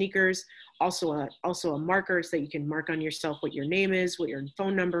recommended. But sneakers, also a marker so that you can mark on yourself what your name is, what your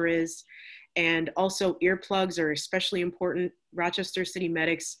phone number is. And also earplugs are especially important. Rochester City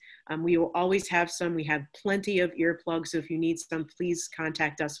Medics, we will always have some. We have plenty of earplugs, so if you need some, please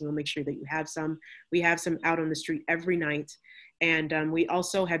contact us and we'll make sure that you have some. We have some out on the street every night. And we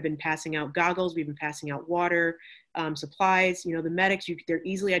also have been passing out goggles. We've been passing out water, supplies. The medics, they're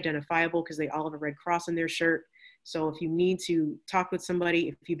easily identifiable because they all have a Red Cross on their shirt. So if you need to talk with somebody,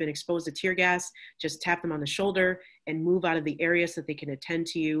 if you've been exposed to tear gas, just tap them on the shoulder and move out of the area so that they can attend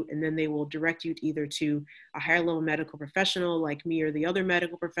to you. And then they will direct you either to a higher level medical professional like me or the other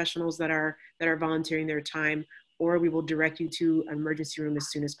medical professionals that are volunteering their time, or we will direct you to an emergency room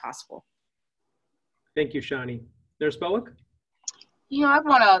as soon as possible. Thank you, Shani. Nurse Bowick? I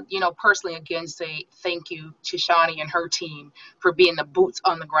want to, personally again say thank you to Shani and her team for being the boots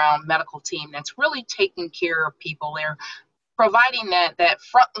on the ground medical team that's really taking care of people. They're providing that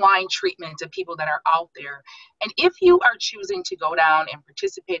frontline treatment to people that are out there. And if you are choosing to go down and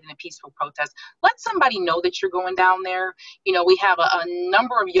participate in a peaceful protest, let somebody know that you're going down there. We have a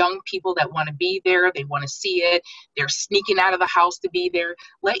number of young people that want to be there. They want to see it. They're sneaking out of the house to be there.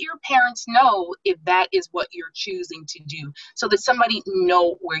 Let your parents know if that is what you're choosing to do so that somebody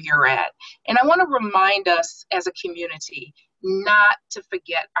know where you're at. And I want to remind us as a community not to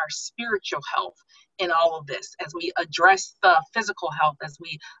forget our spiritual health in all of this, as we address the physical health, as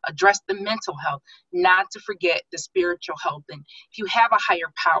we address the mental health, not to forget the spiritual health. And if you have a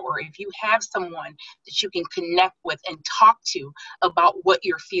higher power, if you have someone that you can connect with and talk to about what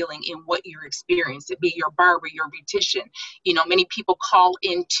you're feeling and what you're experiencing, it be your barber, your beautician. Many people call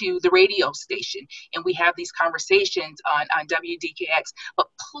into the radio station and we have these conversations on WDKX, but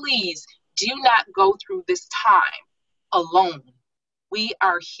please do not go through this time alone. We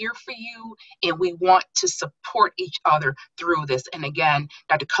are here for you and we want to support each other through this. And again,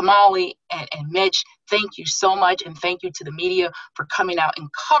 Dr. Kamali and Mitch, thank you so much. And thank you to the media for coming out and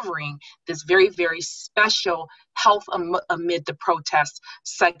covering this very, very special Health Amid the Protest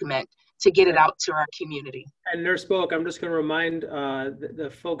segment to get it out to our community. And Nurse Bowick, I'm just going to remind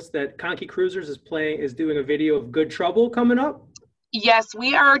the folks that Conkey Cruisers is doing a video of Good Trouble coming up. Yes,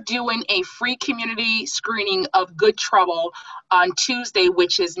 we are doing a free community screening of Good Trouble on Tuesday,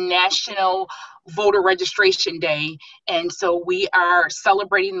 which is National Voter Registration Day. And so we are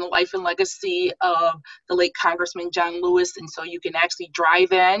celebrating the life and legacy of the late Congressman John Lewis. And so you can actually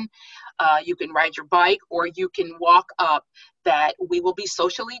drive in, you can ride your bike, or you can walk up. That we will be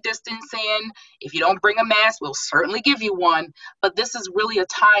socially distancing. If you don't bring a mask, we'll certainly give you one. But this is really a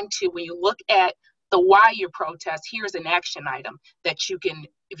time to, when you look at the why you protest, here's an action item that you can,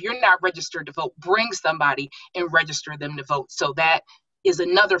 if you're not registered to vote, bring somebody and register them to vote. So that is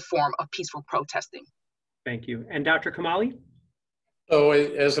another form of peaceful protesting. Thank you. And Dr. Kamali? So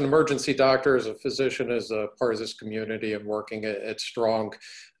as an emergency doctor, as a physician, as a part of this community and working at Strong,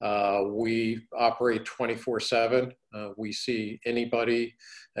 we operate 24/7. We see anybody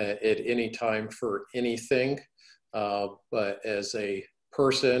at any time for anything. But as a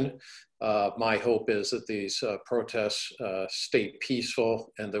person, my hope is that these protests stay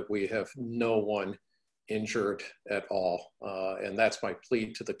peaceful and that we have no one injured at all. And that's my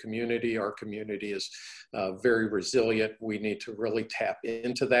plea to the community. Our community is very resilient. We need to really tap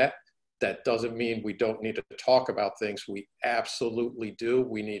into that. That doesn't mean we don't need to talk about things. We absolutely do.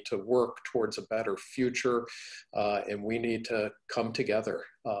 We need to work towards a better future, and we need to come together.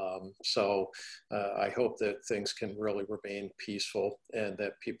 I hope that things can really remain peaceful and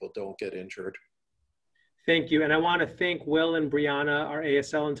that people don't get injured. Thank you. And I want to thank Will and Brianna, our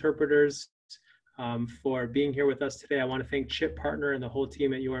ASL interpreters, for being here with us today. I want to thank Chip Partner and the whole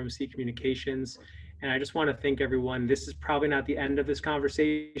team at URMC Communications. And I just want to thank everyone. This is probably not the end of this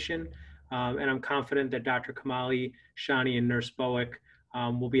conversation. And I'm confident that Dr. Kamali, Shani, and Nurse Bowick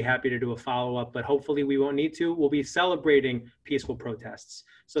will be happy to do a follow-up, but hopefully we won't need to. We'll be celebrating peaceful protests.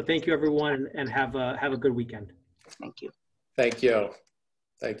 So thank you, everyone, and have a good weekend. Thank you. Thank you.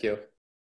 Thank you.